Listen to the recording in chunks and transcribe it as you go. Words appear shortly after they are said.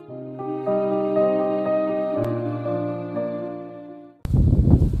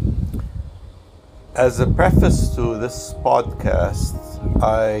As a preface to this podcast,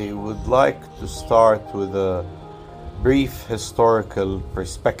 I would like to start with a brief historical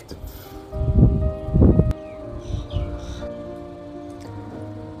perspective.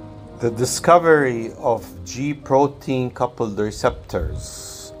 The discovery of G-protein coupled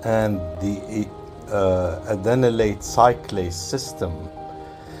receptors and the adenylate cyclase system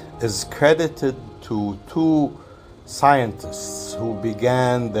is credited to two scientists who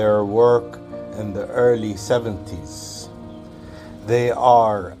began their work in the early 70s. They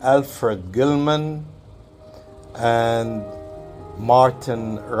are Alfred Gilman and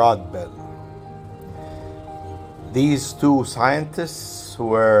Martin Rodbell. These two scientists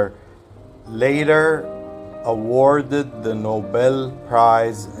were later awarded the Nobel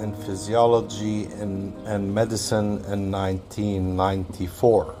Prize in Physiology and Medicine in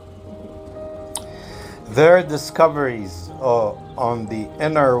 1994. Their discoveries on the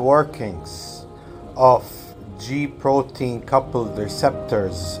inner workings of G-protein coupled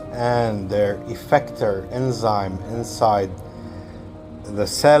receptors and their effector enzyme inside the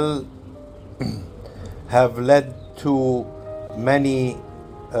cell have led to many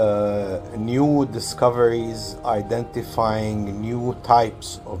new discoveries identifying new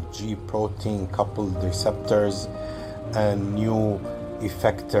types of G-protein coupled receptors and new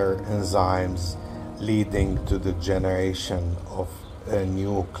effector enzymes, leading to the generation of a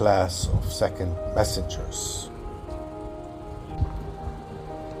new class of second messengers.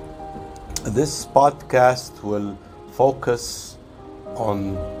 This podcast will focus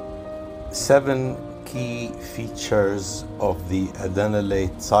on 7 key features of the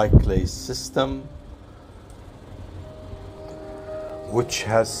adenylate cyclase system, which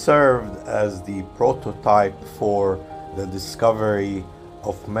has served as the prototype for the discovery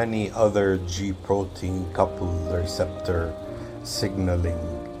of many other G-protein coupled receptor signaling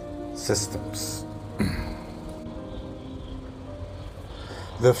systems.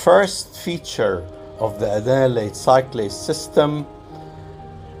 The first feature of the adenylate cyclase system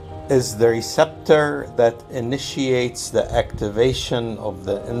is the receptor that initiates the activation of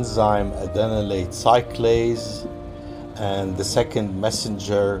the enzyme adenylate cyclase and the second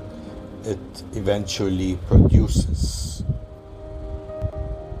messenger it eventually produces.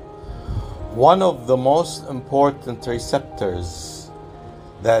 One of the most important receptors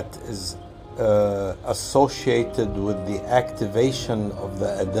that is associated with the activation of the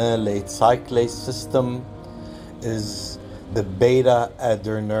adenylate cyclase system is the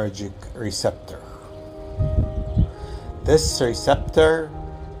beta-adrenergic receptor. This receptor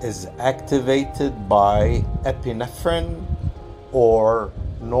is activated by epinephrine or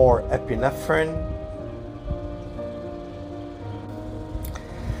norepinephrine.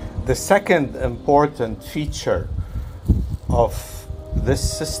 The second important feature of this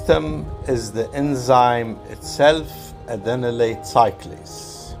system is the enzyme itself, adenylate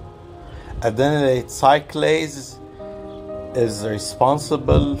cyclase. Adenylate cyclase is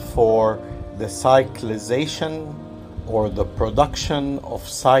responsible for the cyclization or the production of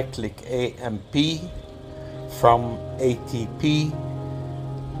cyclic AMP from ATP.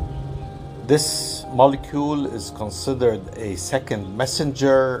 This molecule is considered a second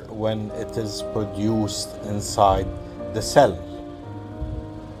messenger when it is produced inside the cell.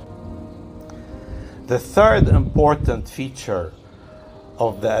 The third important feature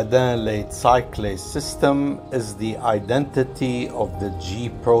of the adenylate cyclase system is the identity of the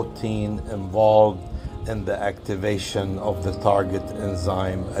G-protein involved in the activation of the target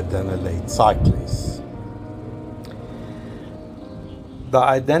enzyme adenylate cyclase. The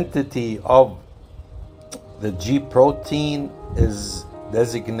identity of the G-protein is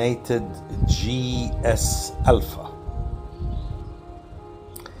designated GS-alpha.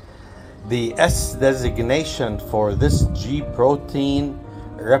 The S designation for this G-protein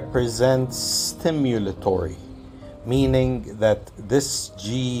represents stimulatory, meaning that this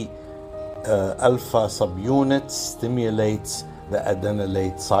G-alpha subunit stimulates the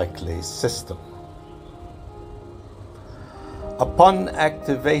adenylate cyclase system. Upon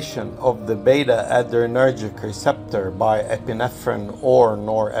activation of the beta-adrenergic receptor by epinephrine or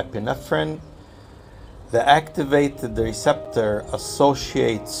norepinephrine, the activated receptor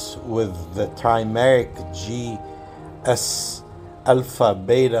associates with the trimeric GS-alpha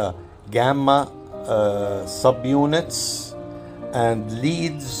beta gamma subunits and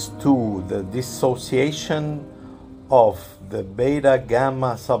leads to the dissociation of the beta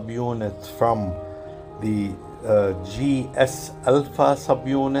gamma subunit from the GS-alpha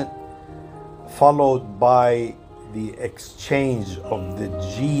subunit, followed by the exchange of the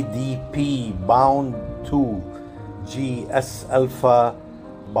GDP bound to GS-alpha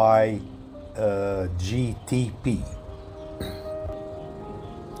by GTP.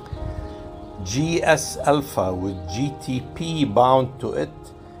 GS alpha with GTP bound to it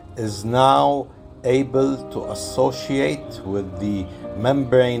is now able to associate with the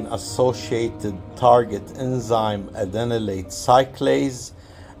membrane-associated target enzyme adenylate cyclase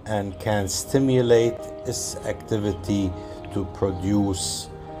and can stimulate its activity to produce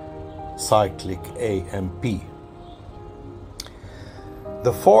cyclic AMP.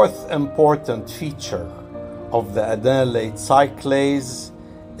 The fourth important feature of the adenylate cyclase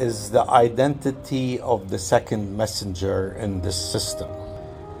is the identity of the second messenger in this system.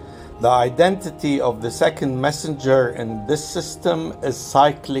 The identity of the second messenger in this system is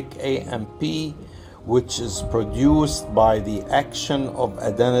cyclic AMP, which is produced by the action of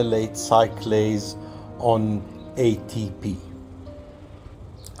adenylate cyclase on ATP.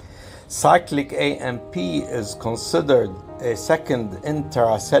 Cyclic AMP is considered a second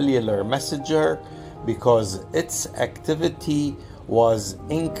intracellular messenger because its activity was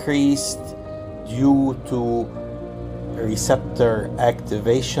increased due to receptor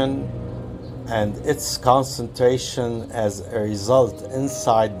activation and its concentration as a result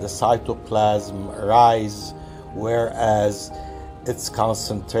inside the cytoplasm rise, whereas its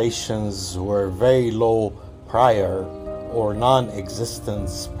concentrations were very low prior or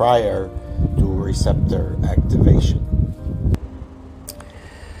non-existence prior to receptor activation.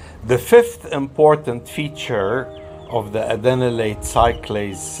 The fifth important feature of the adenylate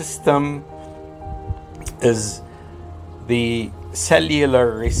cyclase system is the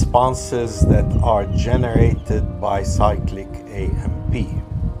cellular responses that are generated by cyclic AMP.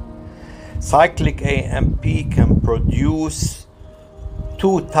 Cyclic AMP can produce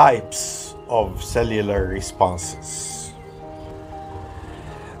two types of cellular responses.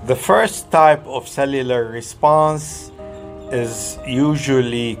 The first type of cellular response is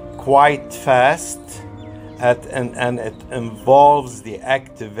usually quite fast and it involves the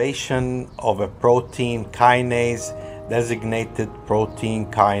activation of a protein kinase designated protein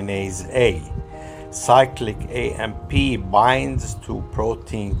kinase A. Cyclic AMP binds to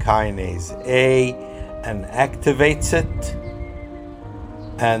protein kinase A and activates it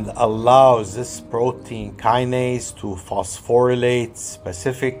and allows this protein kinase to phosphorylate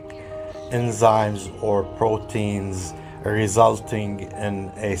specific enzymes or proteins, resulting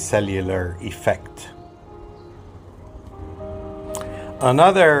in a cellular effect.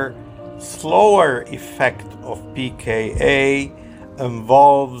 Another slower effect of pKa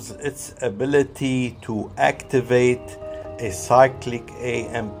involves its ability to activate a cyclic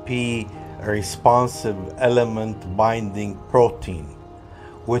AMP responsive element binding protein,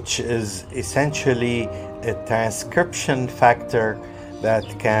 which is essentially a transcription factor that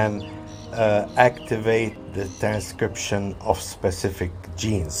can activate the transcription of specific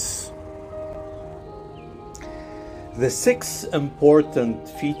genes. The sixth important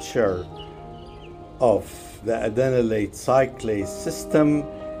feature of the adenylate cyclase system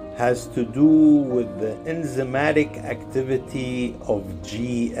has to do with the enzymatic activity of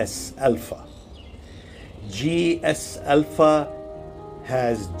GS alpha. GS alpha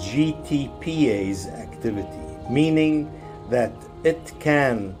has GTPase activity, meaning that it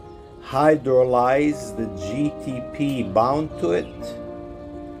can hydrolyze the GTP bound to it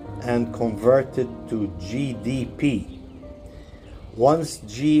and convert it to GDP. Once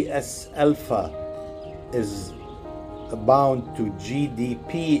GS alpha is bound to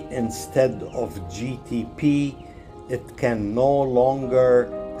GDP instead of GTP, it can no longer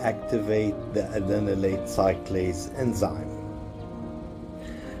activate the adenylate cyclase enzyme.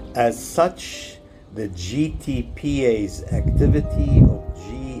 As such, the GTPase activity of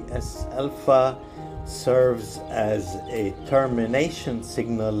GS alpha serves as a termination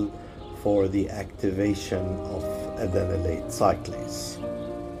signal for the activation of adenylate cyclase.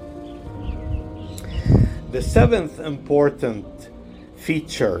 The seventh important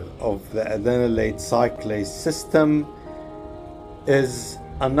feature of the adenylate cyclase system is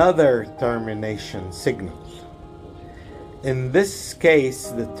another termination signal. In this case,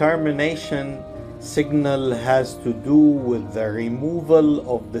 the termination signal has to do with the removal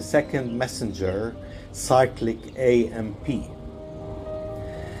of the second messenger, cyclic AMP.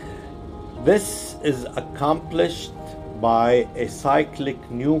 This is accomplished by a cyclic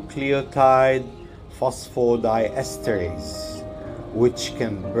nucleotide phosphodiesterase, which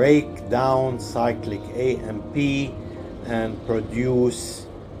can break down cyclic AMP and produce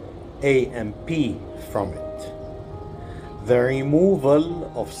AMP from it. The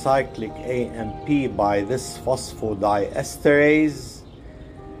removal of cyclic AMP by this phosphodiesterase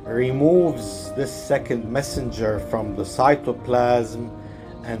removes this second messenger from the cytoplasm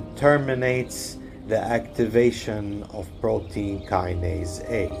and terminates the activation of protein kinase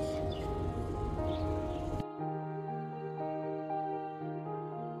A.